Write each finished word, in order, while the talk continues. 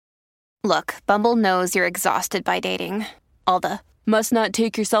Look, Bumble knows you're exhausted by dating. All the, must not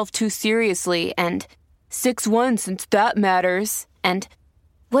take yourself too seriously, and 6'1" since that matters. And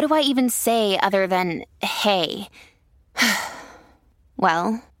what do I even say other than, hey?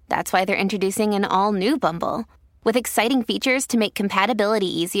 Well, that's why they're introducing an all-new Bumble, with exciting features to make compatibility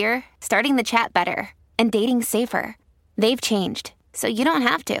easier, starting the chat better, and dating safer. They've changed, so you don't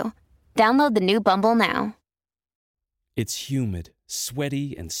have to. Download the new Bumble now. It's humid,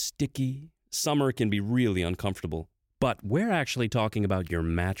 sweaty, and sticky. Summer can be really uncomfortable. But we're actually talking about your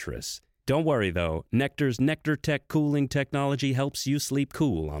mattress. Don't worry, though. Nectar's Nectar Tech cooling technology helps you sleep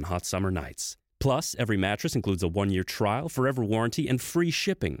cool on hot summer nights. Plus, every mattress includes a 1-year trial, forever warranty, and free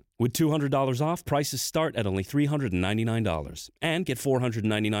shipping. With $200 off, prices start at only $399. And get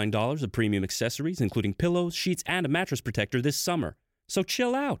 $499 of premium accessories, including pillows, sheets, and a mattress protector this summer. So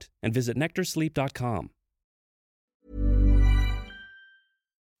chill out and visit nectarsleep.com.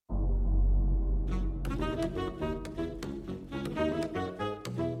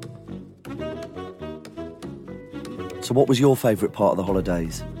 So what was your favourite part of the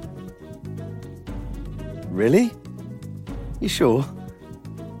holidays? Really? You sure?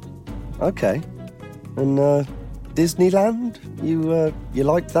 Okay. And Disneyland? You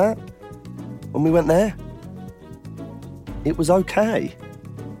liked that? When we went there? It was okay.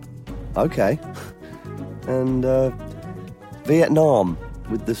 Okay. And Vietnam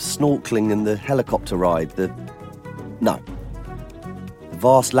with the snorkeling and the helicopter ride, no. The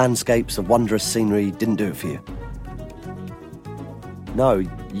vast landscapes of wondrous scenery didn't do it for you. No,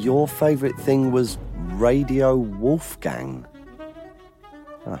 your favourite thing was Radio Wolfgang.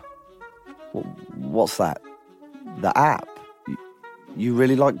 What's that? The app? You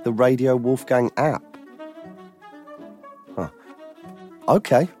really like the Radio Wolfgang app? Huh.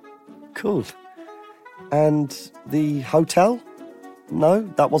 Okay, cool. And the hotel? No,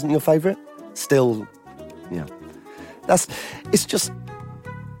 that wasn't your favourite? Still, yeah. It's just,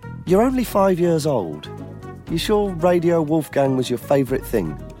 you're only 5 years old. You sure Radio Wolfgang was your favourite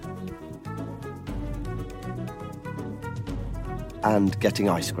thing? And getting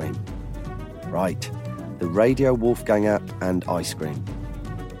ice cream. Right. The Radio Wolfgang app and ice cream.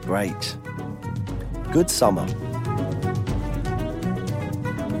 Great. Good summer.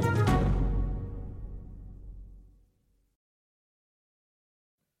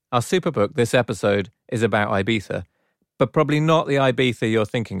 Our superbook this episode is about Ibiza, but probably not the Ibiza you're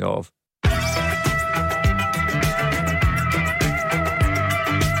thinking of.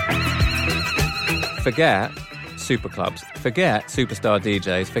 Forget superclubs, forget superstar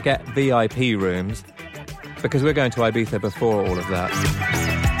DJs, forget VIP rooms, because we're going to Ibiza before all of that.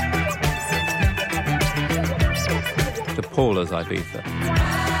 To Paula's Ibiza.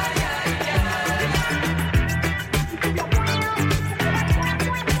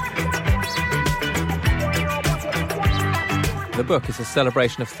 The book is a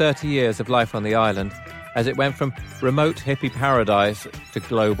celebration of 30 years of life on the island, as it went from remote hippie paradise to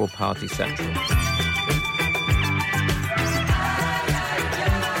global party central.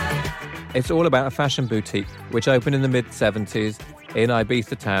 It's all about a fashion boutique which opened in the mid-70s in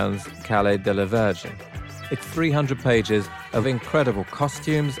Ibiza town's Calle de la Virgin. It's 300 pages of incredible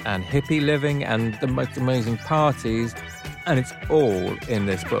costumes and hippie living and the most amazing parties, and it's all in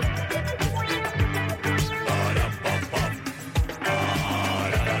this book.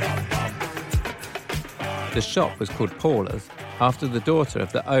 The shop was called Paula's, after the daughter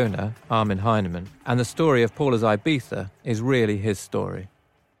of the owner, Armin Heinemann, and the story of Paula's Ibiza is really his story.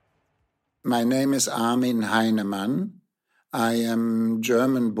 My name is Armin Heinemann. I am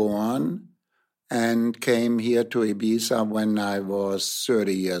German-born and came here to Ibiza when I was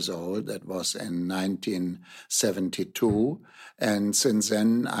 30 years old. That was in 1972. And since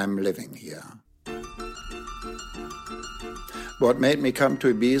then, I'm living here. What made me come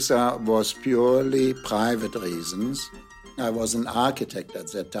to Ibiza was purely private reasons. I was an architect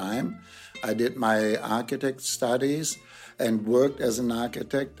at that time. I did my architect studies and worked as an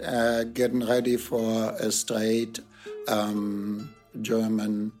architect, getting ready for a straight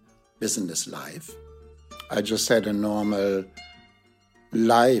German business life. I just had a normal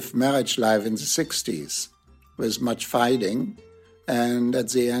life, marriage life in the 60s, with much fighting. And at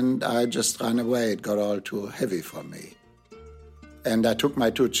the end, I just ran away. It got all too heavy for me. And I took my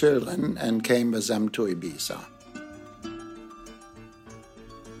 2 children and came with them to Ibiza.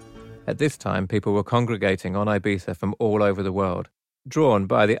 At this time, people were congregating on Ibiza from all over the world, drawn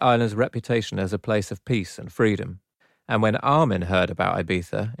by the island's reputation as a place of peace and freedom. And when Armin heard about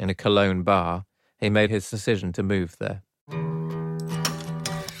Ibiza in a Cologne bar, he made his decision to move there.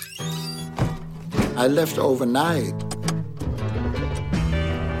 I left overnight.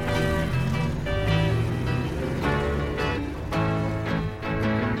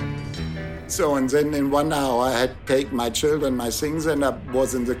 So, and then in 1 hour I had to take my children, my things, and I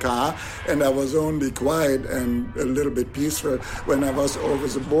was in the car, and I was only quiet and a little bit peaceful when I was over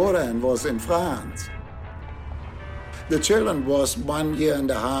the border and was in France. The children was 1.5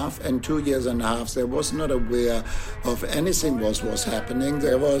 years and 2 years and a half. They was not aware of anything was happening.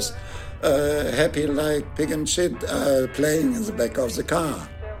 They was happy like pig and shit playing in the back of the car.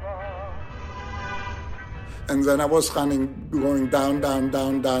 And then I was running, going down,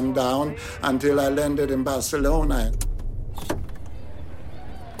 until I landed in Barcelona.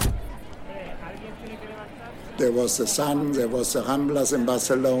 There was the sun, there was the Ramblas in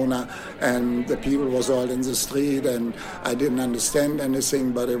Barcelona, and the people was all in the street, and I didn't understand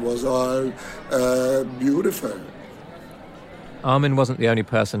anything, but it was all beautiful. Armin wasn't the only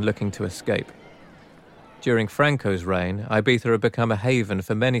person looking to escape. During Franco's reign, Ibiza had become a haven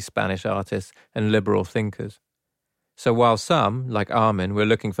for many Spanish artists and liberal thinkers. So while some, like Armin, were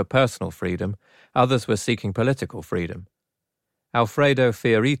looking for personal freedom, others were seeking political freedom. Alfredo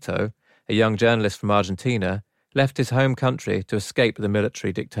Fiorito, a young journalist from Argentina, left his home country to escape the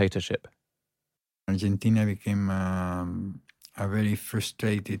military dictatorship. Argentina became a very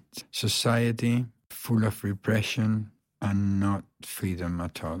frustrated society, full of repression and not freedom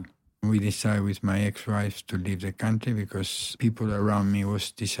at all. We decided with my ex-wife to leave the country because people around me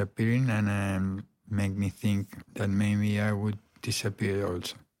was disappearing, and made me think that maybe I would disappear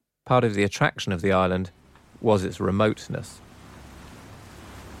also. Part of the attraction of the island was its remoteness.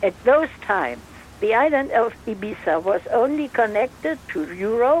 At those times, the island of Ibiza was only connected to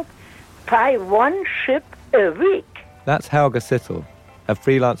Europe by one ship a week. That's Helga Sittel, a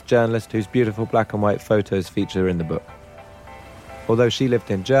freelance journalist whose beautiful black and white photos feature in the book. Although she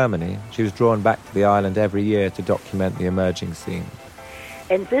lived in Germany, she was drawn back to the island every year to document the emerging scene.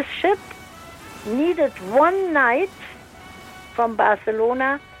 And this ship needed one night from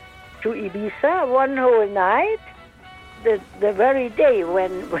Barcelona to Ibiza, one whole night. The very day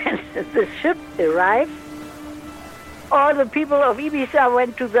when the ship arrived, all the people of Ibiza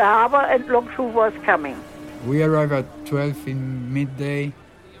went to the harbor and looked who was coming. We arrived at 12 in midday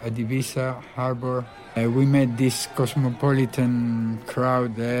at Ibiza harbor. We met this cosmopolitan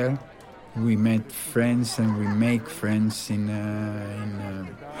crowd there. We met friends and we make friends in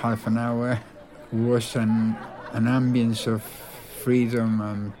half an hour. It was an ambience of freedom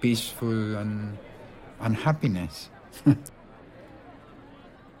and peaceful and happiness. And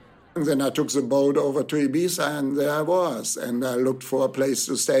then I took the boat over to Ibiza, and there I was. And I looked for a place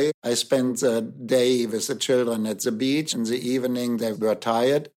to stay. I spent the day with the children at the beach. In the evening, they were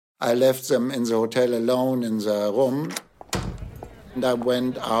tired. I left them in the hotel alone in the room. And I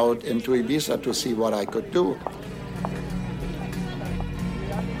went out into Ibiza to see what I could do.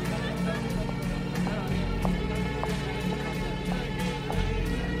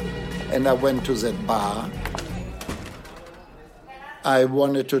 And I went to that bar. I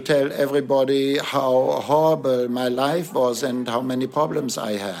wanted to tell everybody how horrible my life was and how many problems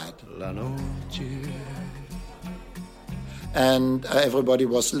I had. And everybody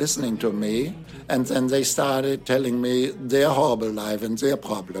was listening to me. And then they started telling me their horrible life and their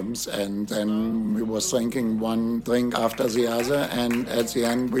problems. And then we was drinking one drink after the other. And at the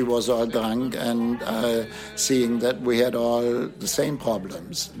end, we was all drunk and seeing that we had all the same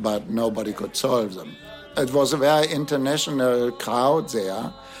problems, but nobody could solve them. It was a very international crowd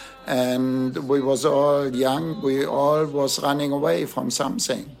there. And we was all young. We all was running away from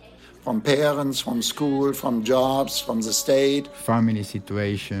something. From parents, from school, from jobs, from the state. Family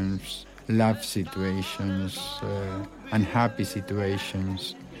situations, love situations, unhappy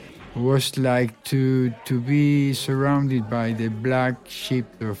situations. It was like to be surrounded by the black sheep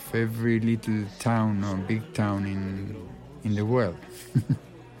of every little town or big town in the world.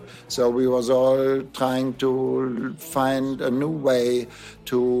 So we was all trying to find a new way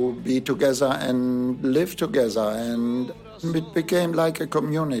to be together and live together, and it became like a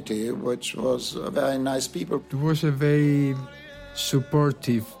community, which was very nice people. It was a very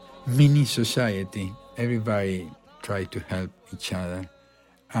supportive mini society. Everybody tried to help each other,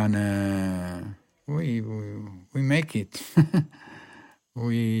 and we make it.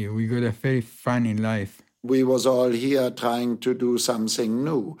 we got a very funny life. We was all here trying to do something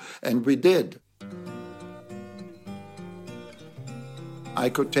new, and we did. I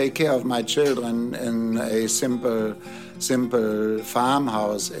could take care of my children in a simple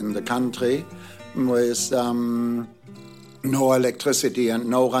farmhouse in the country with no electricity and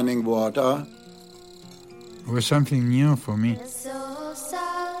no running water. It was something new for me.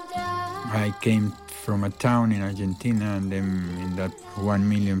 I came from a town in Argentina and then in that 1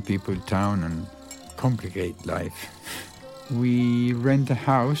 million people town and complicate life. We rent a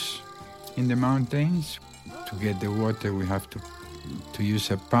house in the mountains. To get the water, we have to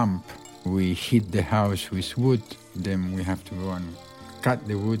use a pump. We heat the house with wood. Then we have to go and cut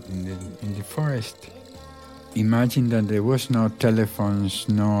the wood in the forest. Imagine that there was no telephones,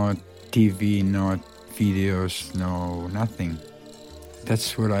 no TV, no videos, no nothing.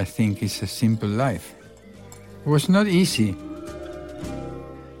 That's what I think is a simple life. It was not easy,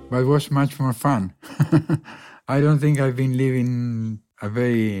 but it was much more fun. I don't think I've been living a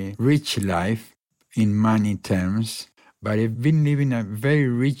very rich life in money terms, but I've been living a very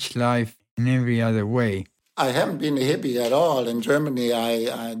rich life in every other way. I haven't been a hippie at all. In Germany,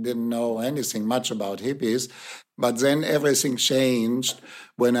 I didn't know anything much about hippies. But then everything changed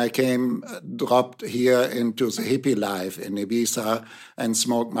when I dropped here into the hippie life in Ibiza and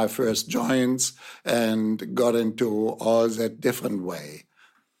smoked my first joints and got into all that different way.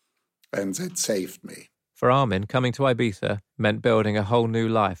 And that saved me. For Armin, coming to Ibiza meant building a whole new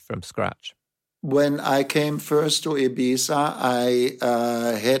life from scratch. When I came first to Ibiza, I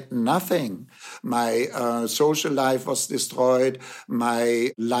had nothing. My social life was destroyed.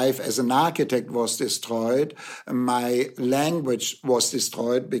 My life as an architect was destroyed. My language was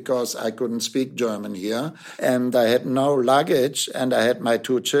destroyed because I couldn't speak German here. And I had no luggage, and I had my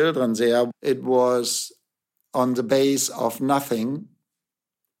 2 children there. It was on the base of nothing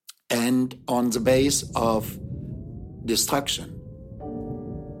and on the base of destruction.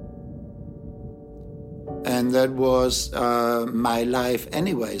 And that was my life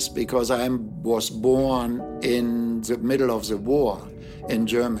anyways, because I was born in the middle of the war in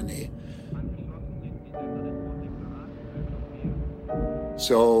Germany.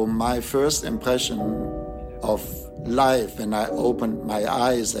 So my first impression of life when I opened my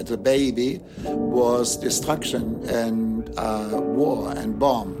eyes as a baby was destruction and war and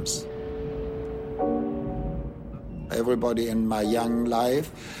bombs. Everybody in my young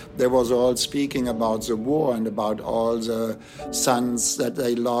life, they was all speaking about the war and about all the sons that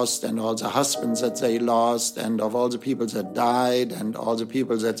they lost and all the husbands that they lost and of all the people that died and all the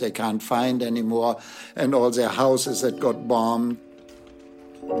people that they can't find anymore and all their houses that got bombed.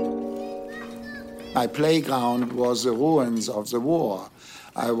 My playground was the ruins of the war.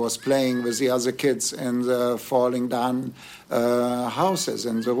 I was playing with the other kids in the falling down houses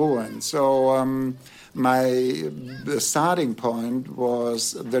in the ruins. So the starting point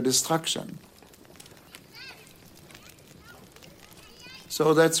was the destruction.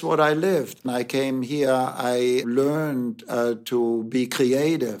 So that's what I lived. When I came here, I learned to be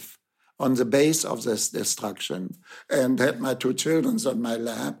creative on the base of this destruction and had my 2 children on my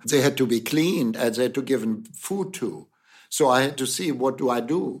lap. They had to be cleaned and they had to give them food to. So I had to see, what do I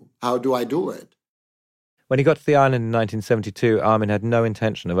do? How do I do it? When he got to the island in 1972, Armin had no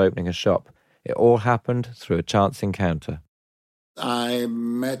intention of opening a shop. It all happened through a chance encounter. I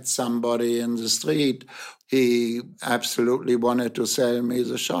met somebody in the street. He absolutely wanted to sell me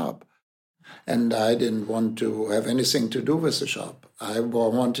the shop. And I didn't want to have anything to do with the shop. I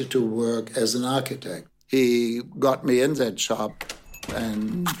wanted to work as an architect. He got me in that shop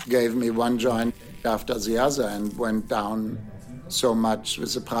and gave me one joint after the other and went down so much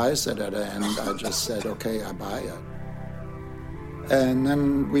with the price that at the end I just said, okay, I buy it. And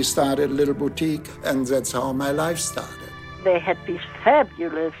then we started a little boutique, and that's how my life started. They had this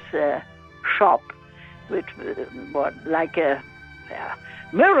fabulous shop, which was like a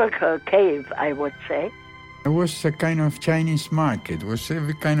miracle cave, I would say. It was a kind of Chinese market. It was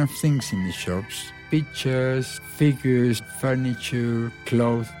every kind of things in the shops. Pictures, figures, furniture,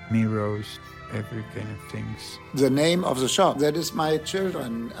 clothes, mirrors, every kind of things. The name of the shop, that is my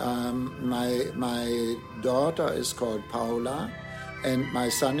children. My daughter is called Paula, and my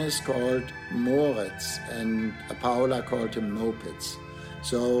son is called Moritz, and Paula called him Mopeds.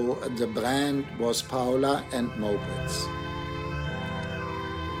 So the brand was Paula and Mopeds.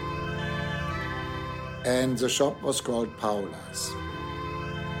 And the shop was called Paula's.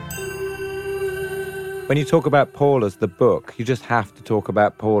 When you talk about Paula's, the book, you just have to talk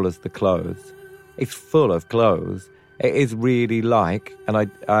about Paula's, the clothes. It's full of clothes. It is really like, and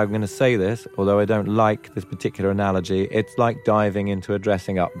I'm going to say this, although I don't like this particular analogy, it's like diving into a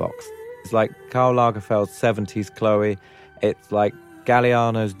dressing-up box. It's like Karl Lagerfeld's 70s Chloe. It's like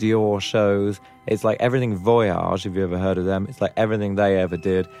Galliano's Dior shows. It's like everything Voyage, if you ever heard of them. It's like everything they ever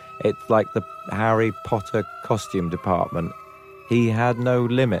did. It's like the Harry Potter costume department. He had no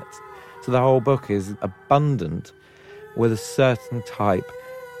limits. So the whole book is abundant with a certain type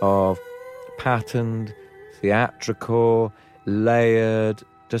of patterned, theatrical, layered,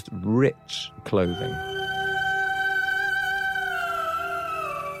 just rich clothing.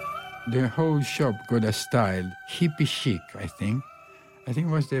 The whole shop got a style, hippie chic, I think. I think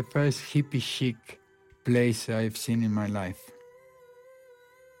it was the first hippie chic place I've seen in my life.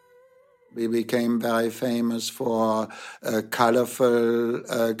 We became very famous for colorful,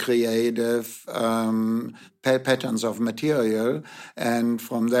 creative patterns of material. And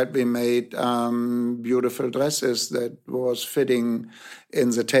from that we made beautiful dresses that was fitting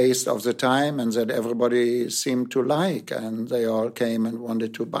in the taste of the time and that everybody seemed to like. And they all came and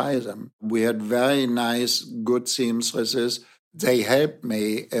wanted to buy them. We had very nice, good seamstresses. They helped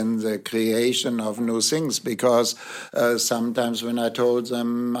me in the creation of new things because sometimes when I told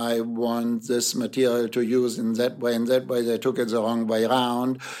them I want this material to use in that way, they took it the wrong way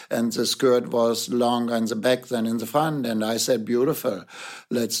around, and the skirt was longer in the back than in the front. And I said, beautiful,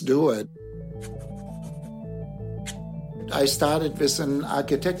 let's do it. I started with an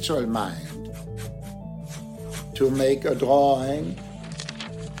architectural mind to make a drawing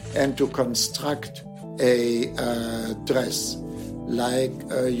and to construct a dress like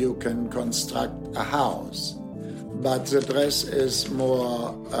you can construct a house, but the dress is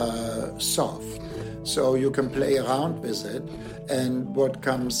more soft, so you can play around with it, and what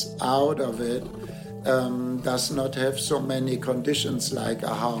comes out of it does not have so many conditions like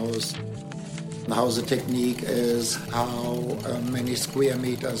a house. How the technique is, how many square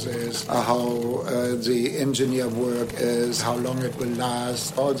meters is, how the engineer work is, how long it will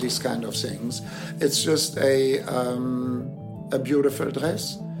last, all these kind of things. It's just a beautiful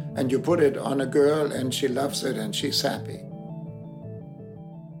dress, and you put it on a girl and she loves it and she's happy.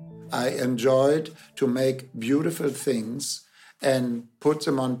 I enjoyed to make beautiful things and put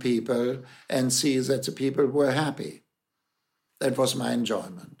them on people and see that the people were happy. That was my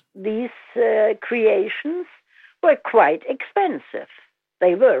enjoyment. These creations were quite expensive.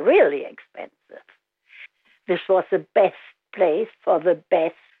 They were really expensive. This was the best place for the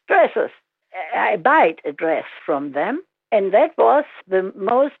best dresses. I bought a dress from them, and that was the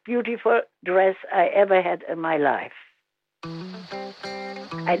most beautiful dress I ever had in my life.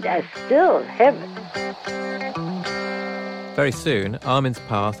 And I still have it. Very soon, Armin's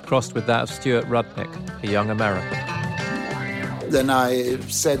path crossed with that of Stuart Rudnick, a young American. Then I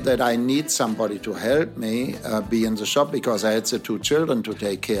said that I need somebody to help me be in the shop because I had the 2 children to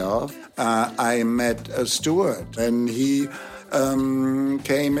take care of. I met Stuart, and he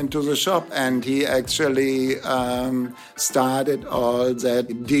came into the shop, and he actually started all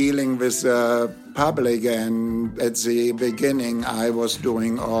that dealing with the public. And at the beginning, I was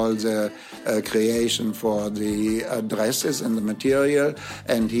doing all the creation for the dresses and the material,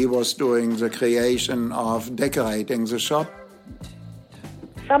 and he was doing the creation of decorating the shop.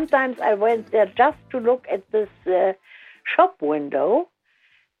 Sometimes I went there just to look at this shop window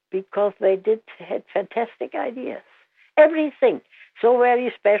because they had fantastic ideas. Everything so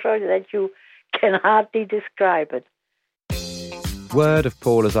very special that you can hardly describe it. Word of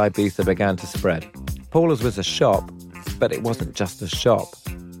Paula's Ibiza began to spread. Paula's was a shop, but it wasn't just a shop.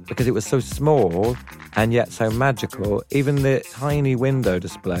 Because it was so small and yet so magical, even the tiny window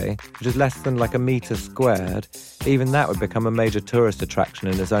display, which is less than like a metre squared, even that would become a major tourist attraction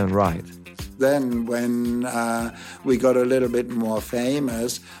in its own right. Then when we got a little bit more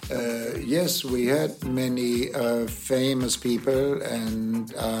famous, yes, we had many famous people,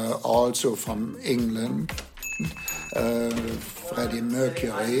 and also from England. Freddie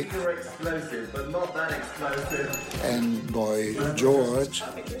Mercury, explosive, but not that explosive, and Boy George.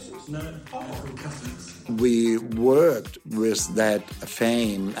 We worked with that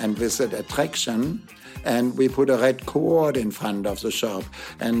fame and with that attraction, and we put a red cord in front of the shop.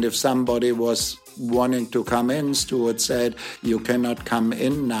 And if somebody was wanting to come in, Stuart said, you cannot come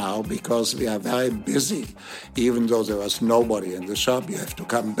in now because we are very busy. Even though there was nobody in the shop, you have to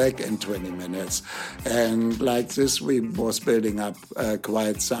come back in 20 minutes. And like this, we was building up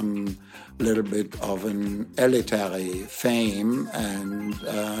quite some little bit of an elitary fame, and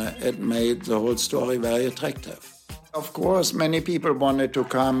it made the whole story very attractive. Of course, many people wanted to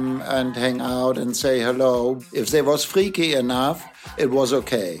come and hang out and say hello. If they was freaky enough, it was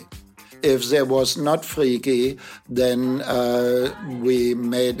okay. If there was not freaky, then we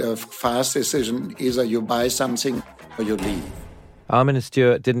made a fast decision. Either you buy something or you leave. Armin and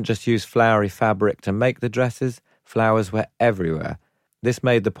Stuart didn't just use flowery fabric to make the dresses. Flowers were everywhere. This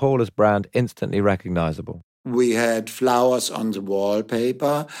made the Paula's brand instantly recognizable. We had flowers on the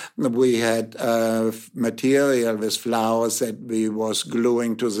wallpaper. We had material with flowers that we was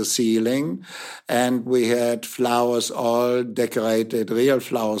gluing to the ceiling. And we had flowers all decorated, real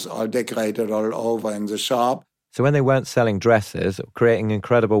flowers all decorated all over in the shop. So when they weren't selling dresses, or creating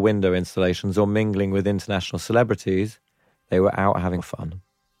incredible window installations or mingling with international celebrities, they were out having fun.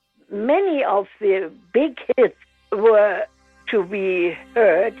 Many of the big hits were to be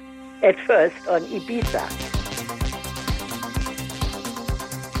heard at first on Ibiza.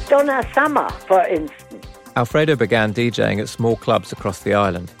 Donna Summer, for instance. Alfredo began DJing at small clubs across the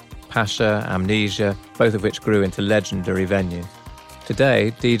island. Pasha, Amnesia, both of which grew into legendary venues.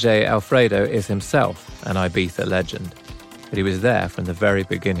 Today, DJ Alfredo is himself an Ibiza legend, but he was there from the very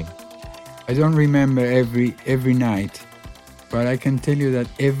beginning. I don't remember every night, but I can tell you that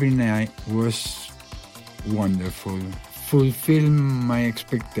every night was wonderful, fulfilled my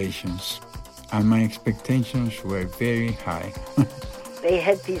expectations, and my expectations were very high. They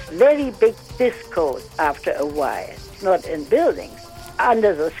had these very big discos after a while, not in buildings,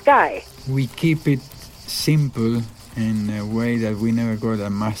 under the sky. We keep it simple in a way that we never got a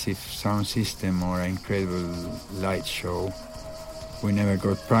massive sound system or an incredible light show. We never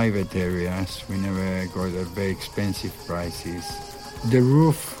got private areas. We never got very expensive prices. The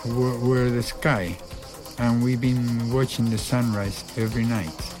roof were the sky, and we've been watching the sunrise every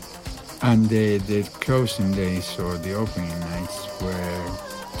night. And the closing days or the opening nights were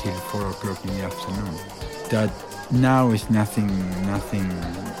till 4 o'clock in the afternoon. That now is nothing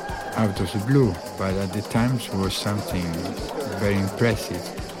out of the blue, but at the times was something very impressive.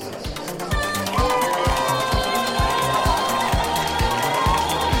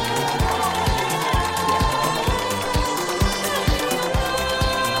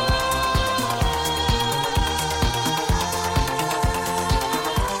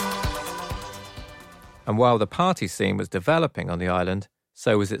 And while the party scene was developing on the island,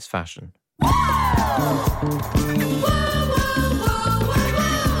 so was its fashion.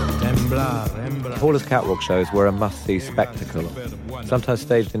 Paula's catwalk shows were a must-see spectacle, sometimes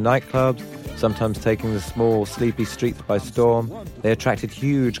staged in nightclubs, sometimes taking the small, sleepy streets by storm. They attracted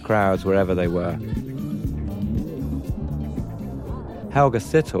huge crowds wherever they were. Helga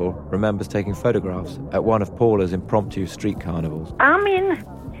Sittel remembers taking photographs at one of Paula's impromptu street carnivals. Armin,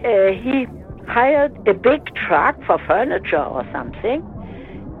 he hired a big truck for furniture or something,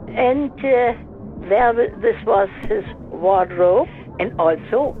 and this was his wardrobe, and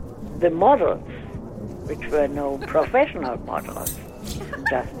also the models, which were no professional models,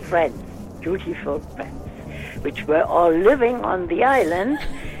 just friends, beautiful friends, which were all living on the island,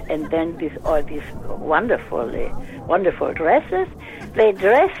 and then all these wonderful dresses. They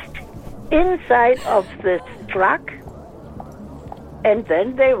dressed inside of this truck, and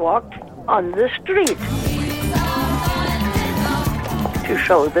then they walked on the street to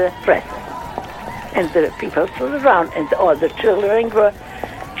show the dresses. And the people stood around, and all the children were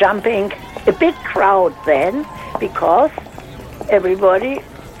jumping. A big crowd then, because everybody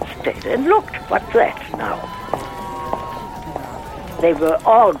stayed and looked. What's that now? They were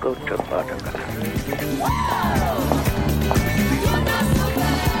all good to photograph.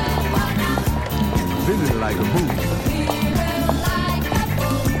 Feeling like a movie.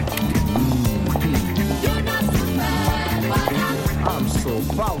 I'm so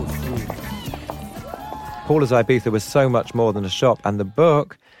powerful. Paula's Ibiza was so much more than a shop, and the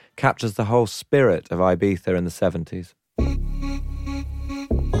book captures the whole spirit of Ibiza in the 70s.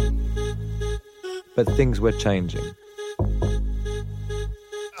 But things were changing.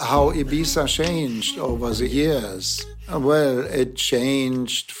 How Ibiza changed over the years. Well, it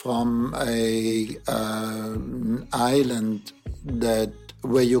changed from an island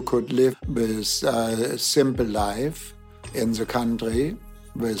where you could live with a simple life in the country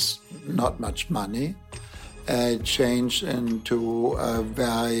with not much money. It changed into a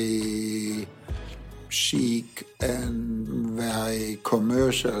very chic and very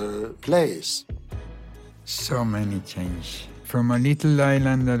commercial place. So many change. From a little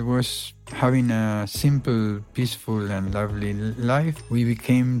island that was having a simple, peaceful and lovely life, we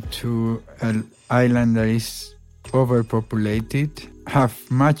became to an island that is overpopulated, have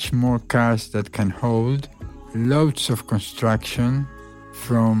much more cars that can hold, loads of construction,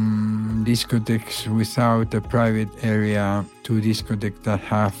 from discotheques without a private area to discotheques that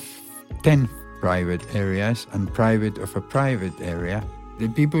have 10 private areas and private of a private area. The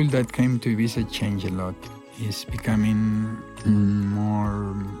people that came to Ibiza changed a lot. It's becoming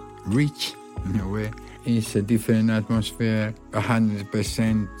more rich in a way. It's a different atmosphere,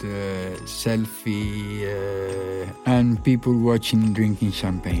 100% selfie, and people watching, drinking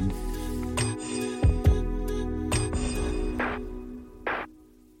champagne.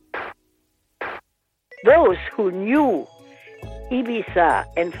 Those who knew Ibiza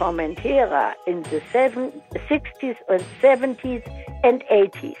and Formentera in the 60s and 70s and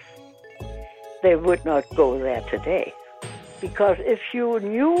 80s, they would not go there today. Because if you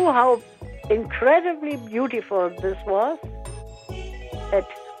knew how incredibly beautiful this was at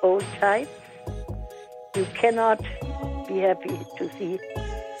old times, you cannot be happy to see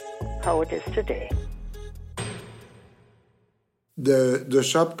how it is today. The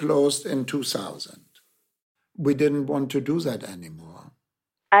shop closed in 2000. We didn't want to do that anymore.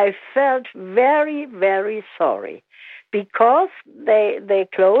 I felt very, very sorry because they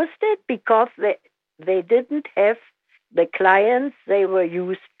closed it because they didn't have the clients they were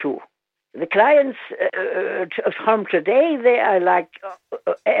used to. The clients from today, they are like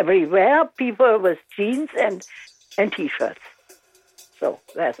everywhere, people with jeans and T-shirts. So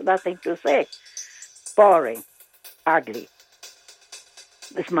there's nothing to say. Boring, ugly.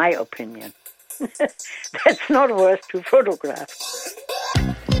 That's my opinion. That's not worth to photograph.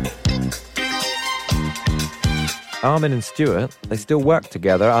 Armin and Stuart, they still work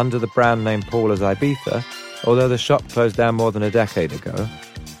together under the brand name Paula's Ibiza, although the shop closed down more than a decade ago.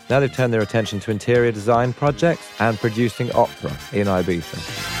 Now they've turned their attention to interior design projects and producing opera in Ibiza.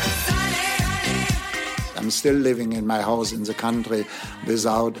 I'm still living in my house in the country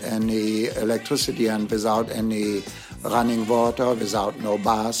without any electricity and without any running water, without no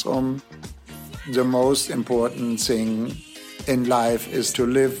bathroom. The most important thing in life is to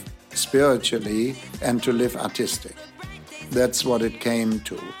live spiritually and to live artistic. That's what it came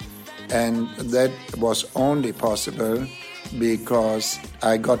to. And that was only possible because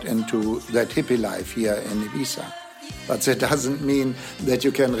I got into that hippie life here in Ibiza. But that doesn't mean that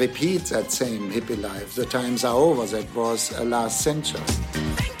you can repeat that same hippie life. The times are over. That was last century.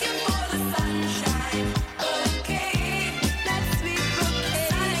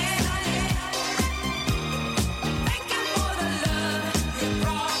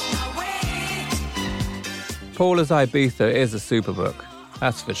 Paula's Ibiza is a superbook,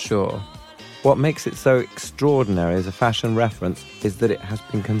 that's for sure. What makes it so extraordinary as a fashion reference is that it has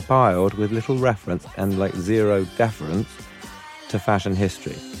been compiled with little reference and zero deference to fashion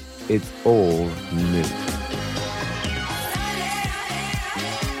history. It's all new.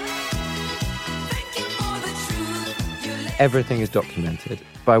 Everything is documented,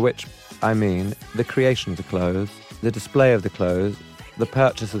 by which I mean the creation of the clothes, the display of the clothes, the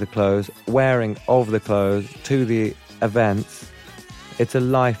purchase of the clothes, wearing of the clothes, to the events. It's a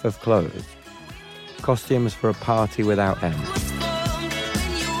life of clothes. Costumes for a party without end.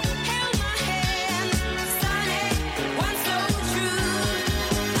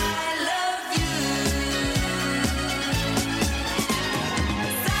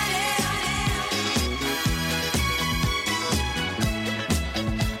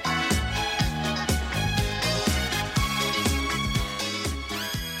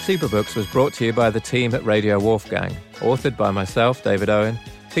 Superbooks was brought to you by the team at Radio Wolfgang, authored by myself, David Owen,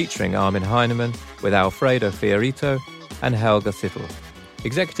 featuring Armin Heinemann, with Alfredo Fiorito and Helga Sittel.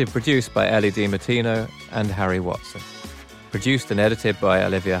 Executive produced by Ellie DiMartino and Harry Watson. Produced and edited by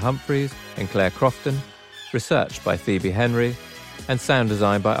Olivia Humphreys and Claire Crofton. Researched by Phoebe Henry. And sound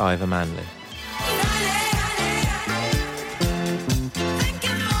designed by Ivor Manley.